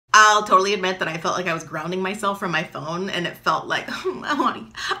I'll totally admit that I felt like I was grounding myself from my phone, and it felt like I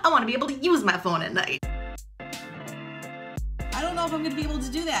want to be able to use my phone at night. I don't know if I'm going to be able to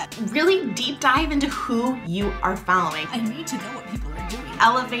do that. Really deep dive into who you are following. I need to know what people are doing.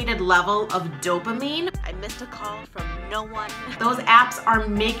 Elevated level of dopamine. I missed a call from no one. Those apps are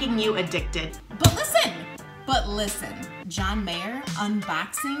making you addicted. But listen, John Mayer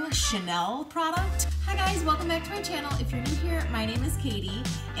unboxing Chanel product. Hi guys, welcome back to my channel. If you're new here, my name is Katie,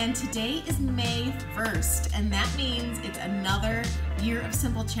 and today is May 1st, and that means it's another year of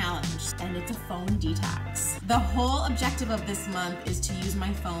simple challenge, and it's a phone detox. The whole objective of this month is to use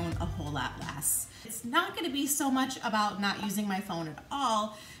my phone a whole lot less. It's not going to be so much about not using my phone at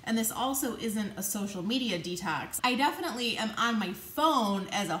all, and this also isn't a social media detox. I definitely am on my phone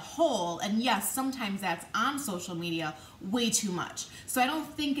as a whole, and yes, sometimes that's on social media way too much. So I don't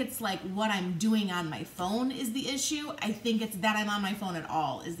think it's like what I'm doing on my phone is the issue. I think it's that I'm on my phone at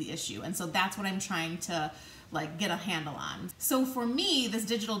all is the issue, and so that's what I'm trying to like get a handle on. So for me, this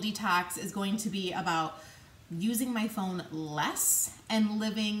digital detox is going to be about using my phone less and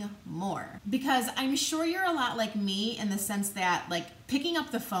living more. Because I'm sure you're a lot like me in the sense that like picking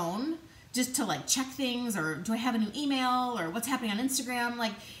up the phone just to like check things, or do I have a new email, or what's happening on Instagram,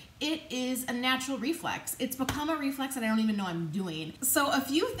 like it is a natural reflex. It's become a reflex that I don't even know I'm doing. So a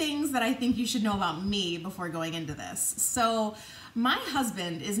few things that I think you should know about me before going into this. So my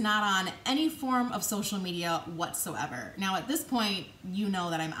husband is not on any form of social media whatsoever. Now at this point, you know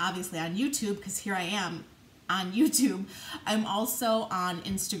that I'm obviously on YouTube, because here I am on YouTube. I'm also on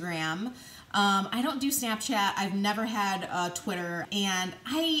Instagram. I don't do Snapchat. I've never had Twitter, and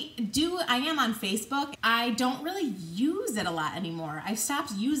I am on Facebook. I don't really use it a lot anymore. I've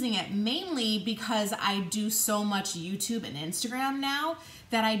stopped using it mainly because I do so much YouTube and Instagram now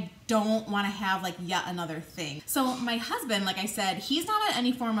that I don't want to have like yet another thing. So my husband, like I said, he's not on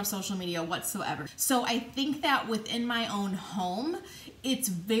any form of social media whatsoever. So I think that within my own home, it's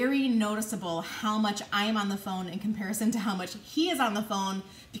very noticeable how much I am on the phone in comparison to how much he is on the phone,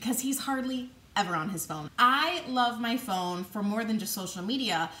 because he's hardly ever on his phone. I love my phone for more than just social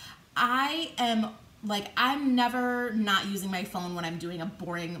media. I'm never not using my phone when I'm doing a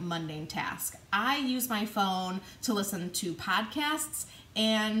boring, mundane task. I use my phone to listen to podcasts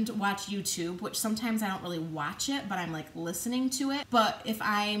and watch YouTube, which sometimes I don't really watch it, but I'm like listening to it. But if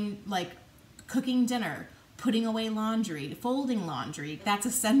I'm like cooking dinner, putting away laundry, folding laundry, that's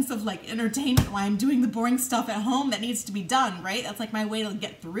a sense of like entertainment while I'm doing the boring stuff at home that needs to be done, right? That's like my way to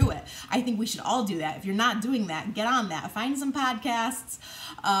get through it. I think we should all do that. If you're not doing that, get on that. Find some podcasts,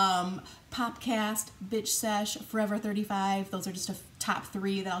 Popcast, Bitch Sesh, Forever 35. Those are just a top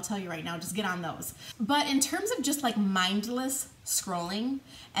 3 that I'll tell you right now. Just get on those. But in terms of just like mindless scrolling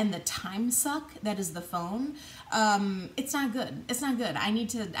and the time suck that is the phone, it's not good. It's not good. I need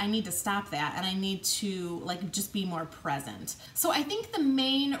to stop that, and I need to like just be more present. So I think the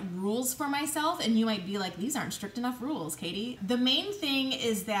main rules for myself, and you might be like, these aren't strict enough rules, Katie. The main thing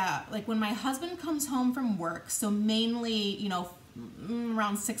is that like when my husband comes home from work, so mainly, you know,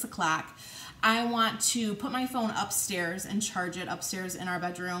 around 6 o'clock, I want to put my phone upstairs and charge it upstairs in our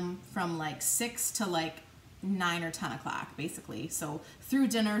bedroom from like 6 to like 9 or 10 o'clock, basically. So through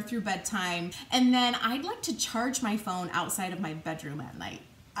dinner, through bedtime. And then I'd like to charge my phone outside of my bedroom at night.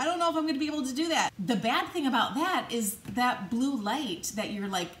 I don't know if I'm going to be able to do that. The bad thing about that is that blue light that you're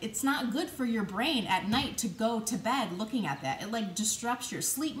like, it's not good for your brain at night to go to bed looking at that. It like disrupts your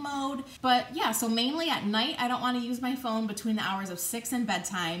sleep mode. But yeah, so mainly at night, I don't want to use my phone between the hours of 6 and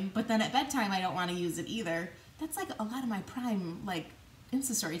bedtime. But then at bedtime, I don't want to use it either. That's like a lot of my prime, like,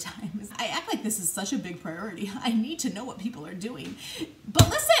 Insta story time. I act like this is such a big priority. I need to know what people are doing. But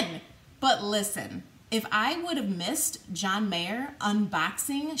listen, if I would have missed John Mayer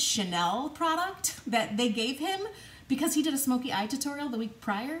unboxing Chanel product that they gave him because he did a smoky eye tutorial the week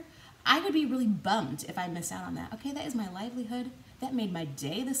prior, I would be really bummed if I missed out on that. Okay, that is my livelihood. That made my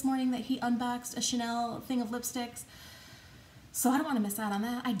day this morning that he unboxed a Chanel thing of lipsticks. So I don't want to miss out on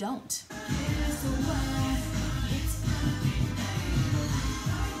that. I don't.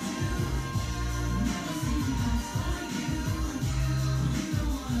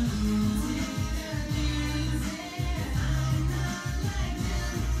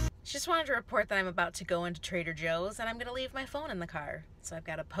 Just wanted to report that I'm about to go into Trader Joe's, and I'm going to leave my phone in the car. So I've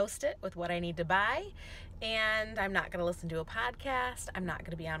got a Post-it with what I need to buy, and I'm not going to listen to a podcast. I'm not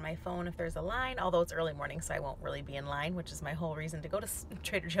going to be on my phone if there's a line, although it's early morning, so I won't really be in line, which is my whole reason to go to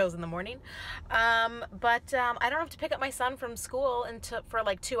Trader Joe's in the morning. But I don't have to pick up my son from school for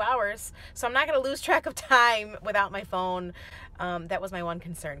like 2 hours, so I'm not going to lose track of time without my phone. That was my one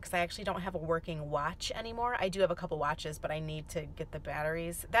concern, because I actually don't have a working watch anymore. I do have a couple watches, but I need to get the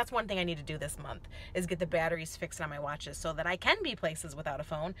batteries. That's one thing I need to do this month, is get the batteries fixed on my watches so that I can be places without a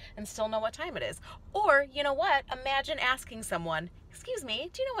phone and still know what time it is. Or, you know what? Imagine asking someone, excuse me,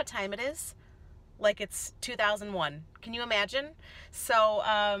 do you know what time it is? Like it's 2001. Can you imagine? So,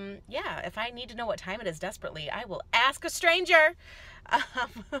 yeah, if I need to know what time it is desperately, I will ask a stranger.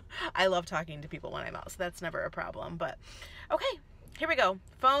 I love talking to people when I'm out, so that's never a problem. But okay, here we go.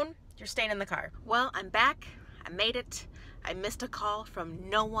 Phone, you're staying in the car. Well, I'm back. I made it. I missed a call from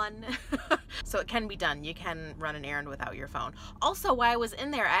no one. So it can be done. You can run an errand without your phone. Also, while I was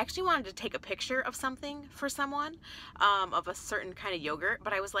in there, I actually wanted to take a picture of something for someone, of a certain kind of yogurt,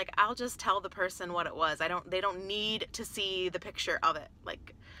 but I was like, I'll just tell the person what it was. They don't need to see the picture of it.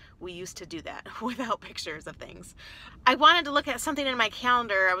 Like, we used to do that without pictures of things. I wanted to look at something in my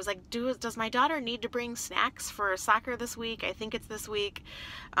calendar. I was like, does my daughter need to bring snacks for soccer this week? I think it's this week.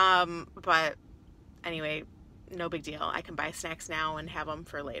 But anyway, no big deal. I can buy snacks now and have them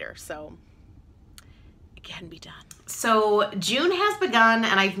for later. So it can be done. So June has begun,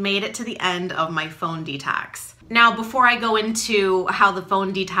 and I've made it to the end of my phone detox. Now, before I go into how the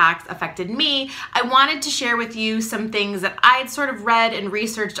phone detox affected me, I wanted to share with you some things that I'd sort of read and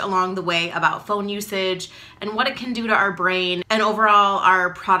researched along the way about phone usage and what it can do to our brain and overall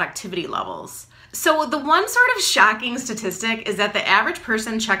our productivity levels. So the one sort of shocking statistic is that the average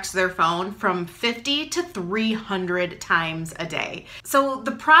person checks their phone from 50 to 300 times a day. So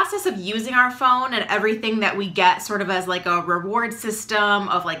the process of using our phone and everything that we get sort of as like a reward system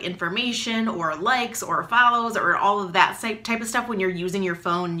of like information or likes or follows or all of that type of stuff when you're using your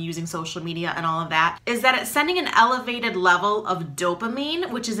phone and using social media and all of that, is that it's sending an elevated level of dopamine,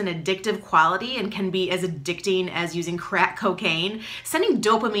 which is an addictive quality and can be as addicting as using crack cocaine, sending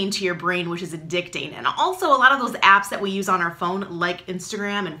dopamine to your brain, which is addicting. And also a lot of those apps that we use on our phone, like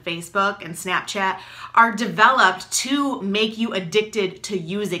Instagram and Facebook and Snapchat, are developed to make you addicted to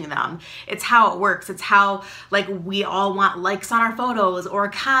using them. It's how it works. It's how like we all want likes on our photos or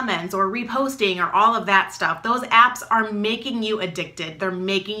comments or reposting or all of that stuff. Those apps are making you addicted. They're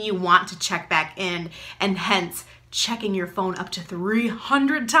making you want to check back in, and hence checking your phone up to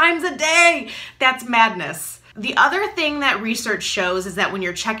 300 times a day. That's madness. The other thing that research shows is that when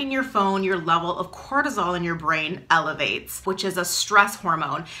you're checking your phone, your level of cortisol in your brain elevates, which is a stress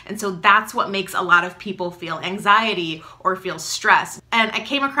hormone. And so that's what makes a lot of people feel anxiety or feel stress. And I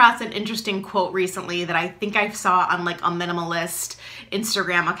came across an interesting quote recently that I think I saw on like a minimalist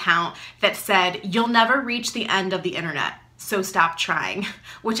Instagram account that said, "You'll never reach the end of the internet, so stop trying,"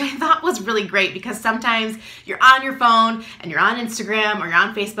 which I thought was really great, because sometimes you're on your phone and you're on Instagram or you're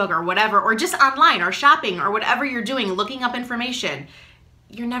on Facebook or whatever, or just online or shopping or whatever you're doing, looking up information.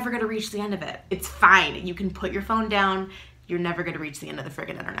 You're never going to reach the end of it. It's fine. You can put your phone down. You're never going to reach the end of the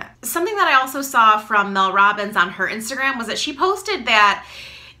friggin' internet. Something that I also saw from Mel Robbins on her Instagram was that she posted that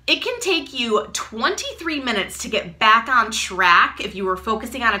it can take you 23 minutes to get back on track if you were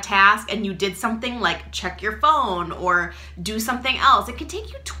focusing on a task and you did something like check your phone or do something else. It can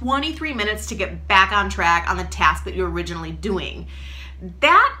take you 23 minutes to get back on track on the task that you're originally doing.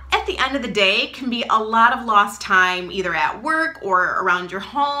 That, at the end of the day, can be a lot of lost time either at work or around your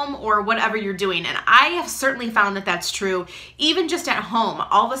home or whatever you're doing. And I have certainly found that that's true even just at home.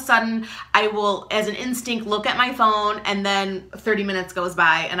 All of a sudden, I will, as an instinct, look at my phone, and then 30 minutes goes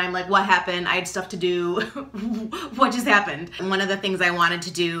by and I'm like, what happened? I had stuff to do. What just happened? And one of the things I wanted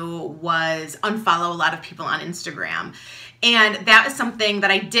to do was unfollow a lot of people on Instagram. And that is something that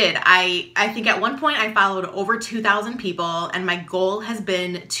I did. I think at one point I followed over 2,000 people, and my goal has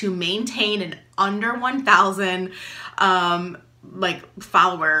been to maintain an under 1,000 like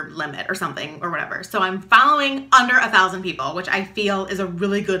follower limit or something or whatever. So I'm following under 1,000 people, which I feel is a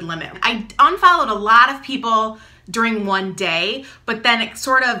really good limit. I unfollowed a lot of people during one day, but then it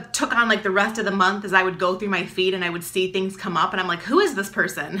sort of took on like the rest of the month as I would go through my feed and I would see things come up and I'm like, who is this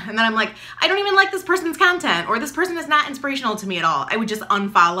person? And then I'm like, I don't even like this person's content, or this person is not inspirational to me at all. I would just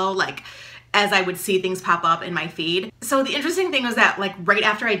unfollow like as I would see things pop up in my feed. So the interesting thing was that like right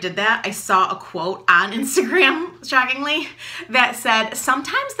after I did that, I saw a quote on Instagram, shockingly, that said,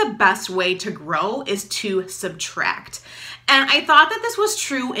 sometimes the best way to grow is to subtract. And I thought that this was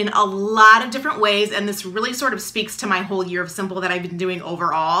true in a lot of different ways, and this really sort of speaks to my whole year of Simple that I've been doing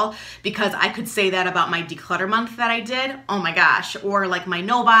overall, because I could say that about my declutter month that I did, oh my gosh, or like my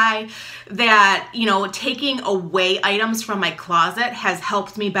no buy, that, you know, taking away items from my closet has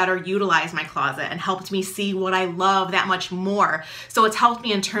helped me better utilize my closet and helped me see what I love that much more. So it's helped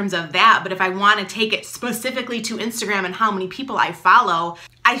me in terms of that, but if I want to take it specifically to Instagram and how many people I follow,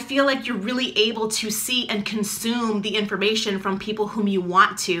 I feel like you're really able to see and consume the information from people whom you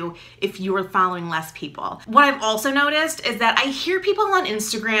want to if you are following less people. What I've also noticed is that I hear people on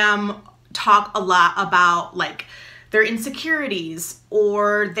Instagram talk a lot about like their insecurities,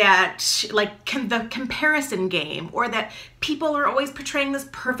 or that like the comparison game, or that people are always portraying this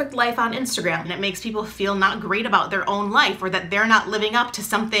perfect life on Instagram and it makes people feel not great about their own life, or that they're not living up to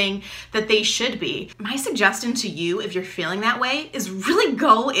something that they should be. My suggestion to you, if you're feeling that way, is really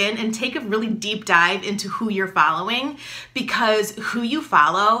go in and take a really deep dive into who you're following, because who you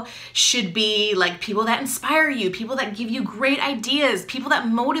follow should be like people that inspire you, people that give you great ideas, people that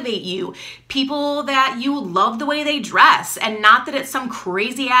motivate you, people that you love the way they dress, and not that it's some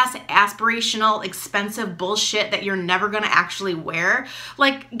crazy ass aspirational expensive bullshit that you're never gonna actually wear.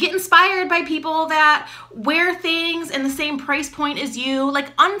 Like, get inspired by people that wear things in the same price point as you.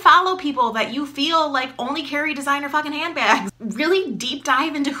 Like, unfollow people that you feel like only carry designer fucking handbags. Really deep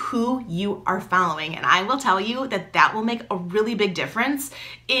dive into who you are following, and I will tell you that that will make a really big difference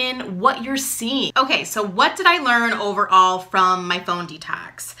in what you're seeing. Okay, so what did I learn overall from my phone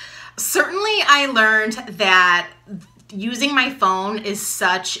detox? Certainly I learned that using my phone is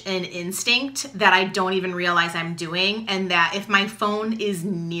such an instinct that I don't even realize I'm doing, and that if my phone is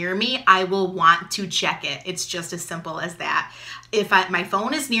near me, I will want to check it. It's just as simple as that. If my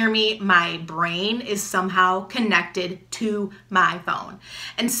phone is near me, my brain is somehow connected to my phone.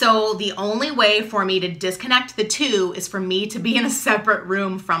 And so the only way for me to disconnect the two is for me to be in a separate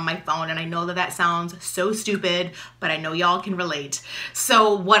room from my phone. And I know that that sounds so stupid, but I know y'all can relate.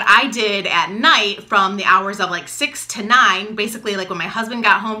 So what I did at night from the hours of like 6 to 9, basically like when my husband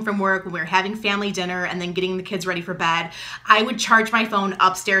got home from work, when we were having family dinner and then getting the kids ready for bed, I would charge my phone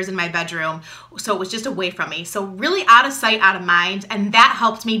upstairs in my bedroom. So it was just away from me. So really out of sight, out of mind. And that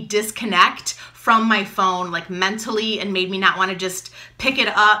helped me disconnect from my phone like mentally, and made me not want to just pick it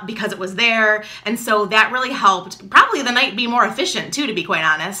up because it was there. And so that really helped probably the night be more efficient too, to be quite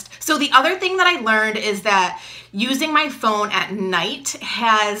honest. So the other thing that I learned is that using my phone at night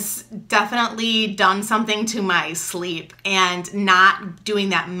has definitely done something to my sleep, and not doing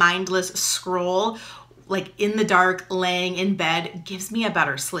that mindless scroll like in the dark, laying in bed, gives me a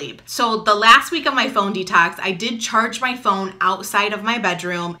better sleep. So the last week of my phone detox, I did charge my phone outside of my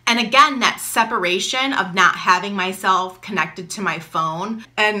bedroom. And again, that separation of not having myself connected to my phone.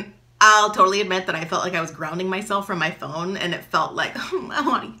 And I'll totally admit that I felt like I was grounding myself from my phone, and it felt like I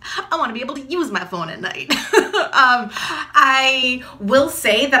want to be able to use my phone at night. I will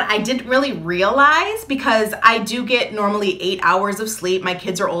say that I didn't really realize, because I do get normally 8 hours of sleep. My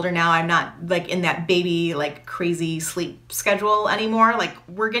kids are older now. I'm not like in that baby like crazy sleep schedule anymore. Like,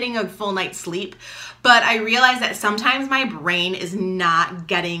 we're getting a full night's sleep. But I realized that sometimes my brain is not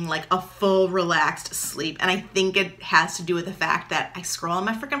getting like a full relaxed sleep. And I think it has to do with the fact that I scroll on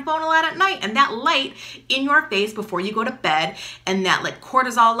my freaking phone a lot at night, and that light in your face before you go to bed, and that like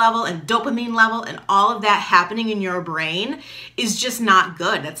cortisol level and dopamine level and all of that happening in your brain is just not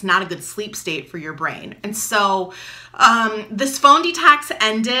good. That's not a good sleep state for your brain. And so this phone detox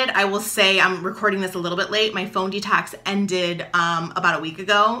ended, I will say, I'm recording this a little bit late. My phone detox ended about a week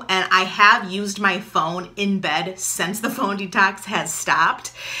ago, and I have used my phone in bed since the phone detox has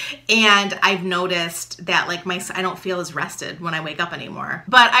stopped. And I've noticed that like I don't feel as rested when I wake up anymore.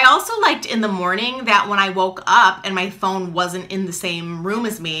 But I also liked in the morning that when I woke up and my phone wasn't in the same room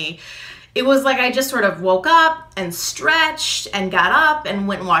as me, it was like I just sort of woke up and stretched and got up and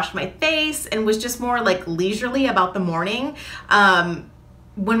went and washed my face, and was just more like leisurely about the morning.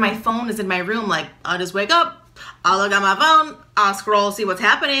 When my phone is in my room, like I'll just wake up, I'll look at my phone, I'll scroll, see what's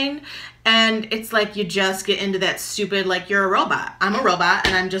happening. And it's like you just get into that stupid, like you're a robot. I'm a robot,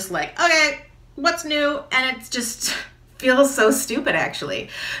 and I'm just like, okay, what's new? And it's just feels so stupid actually.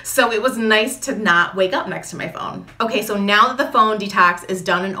 So it was nice to not wake up next to my phone. Okay, so now that the phone detox is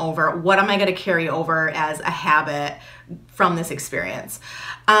done and over, what am I gonna carry over as a habit from this experience?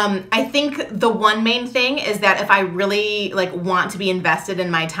 I think the one main thing is that if I really like want to be invested in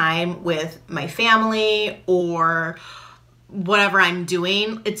my time with my family or whatever I'm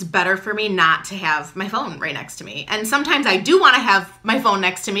doing, it's better for me not to have my phone right next to me. And sometimes I do want to have my phone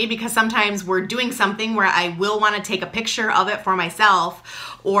next to me because sometimes we're doing something where I will want to take a picture of it for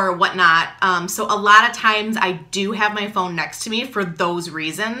myself or whatnot. So a lot of times I do have my phone next to me for those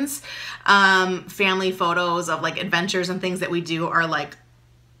reasons. Family photos of like adventures and things that we do are like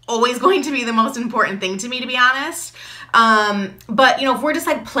always going to be the most important thing to me, to be honest. But you know, if we're just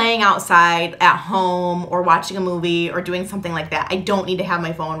like playing outside at home or watching a movie or doing something like that, I don't need to have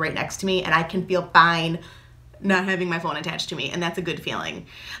my phone right next to me, and I can feel fine not having my phone attached to me, and that's a good feeling.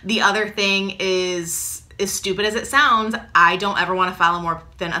 The other thing is, as stupid as it sounds, I don't ever want to follow more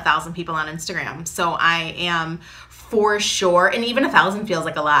than 1,000 people on Instagram. So I am for sure, and even 1,000 feels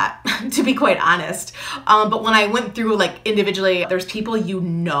like a lot, to be quite honest. But when I went through like individually, there's people you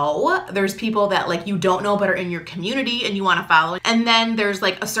know, there's people that like you don't know but are in your community and you want to follow. And then there's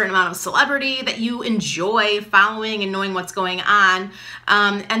like a certain amount of celebrity that you enjoy following and knowing what's going on.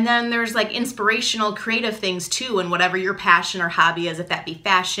 And then there's like inspirational, creative things too, and whatever your passion or hobby is, if that be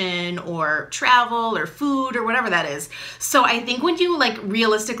fashion or travel or food or whatever that is. So I think when you like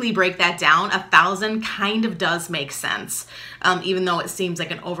realistically break that down, 1,000 kind of does make sense, even though it seems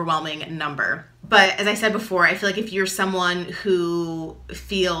like an overwhelming number. But as I said before, I feel like if you're someone who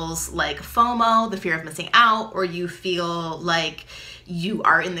feels like FOMO, the fear of missing out, or you feel like you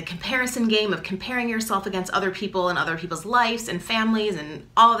are in the comparison game of comparing yourself against other people and other people's lives and families and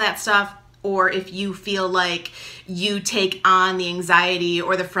all of that stuff, or if you feel like you take on the anxiety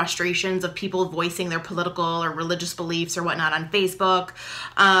or the frustrations of people voicing their political or religious beliefs or whatnot on Facebook,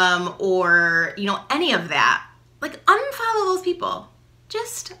 or you know, any of that, like unfollow those people.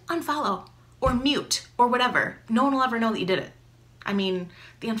 Just unfollow or mute or whatever. No one will ever know that you did it. I mean,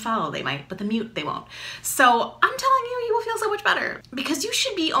 the unfollow they might, but the mute they won't. So I'm telling you, you will feel so much better because you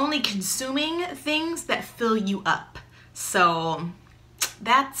should be only consuming things that fill you up. So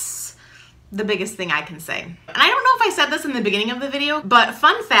that's the biggest thing I can say. And I don't know if I said this in the beginning of the video, but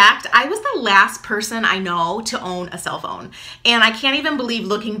fun fact, I was the last person I know to own a cell phone. And I can't even believe,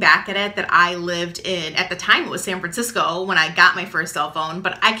 looking back at it, that I lived in, at the time it was San Francisco when I got my first cell phone,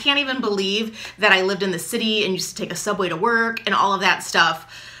 but I can't even believe that I lived in the city and used to take a subway to work and all of that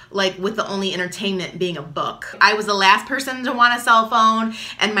stuff, like with the only entertainment being a book. I was the last person to want a cell phone,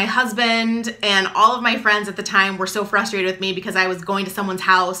 and my husband and all of my friends at the time were so frustrated with me because I was going to someone's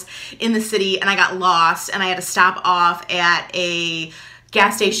house in the city and I got lost and I had to stop off at a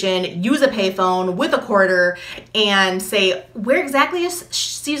gas station, use a payphone with a quarter and say, where exactly is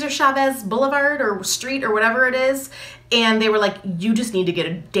Cesar Chavez Boulevard or street or whatever it is? And they were like, you just need to get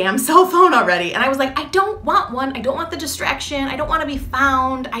a damn cell phone already. And I was like, I don't want one. I don't want the distraction. I don't want to be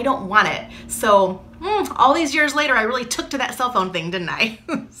found. I don't want it. So all these years later, I really took to that cell phone thing, didn't I?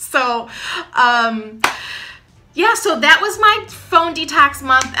 So yeah, so that was my phone detox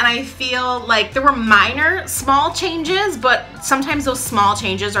month, and I feel like there were minor, small changes, but sometimes those small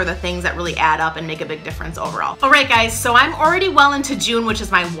changes are the things that really add up and make a big difference overall. All right, guys, so I'm already well into June, which is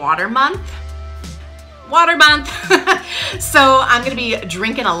my water month. So I'm gonna be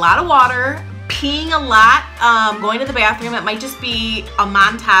drinking a lot of water, peeing a lot, going to the bathroom. It might just be a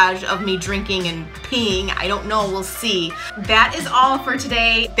montage of me drinking and peeing. I don't know, we'll see. That is all for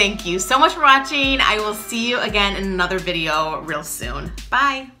today. Thank you so much for watching. I will see you again in another video real soon.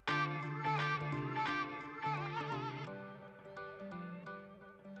 Bye.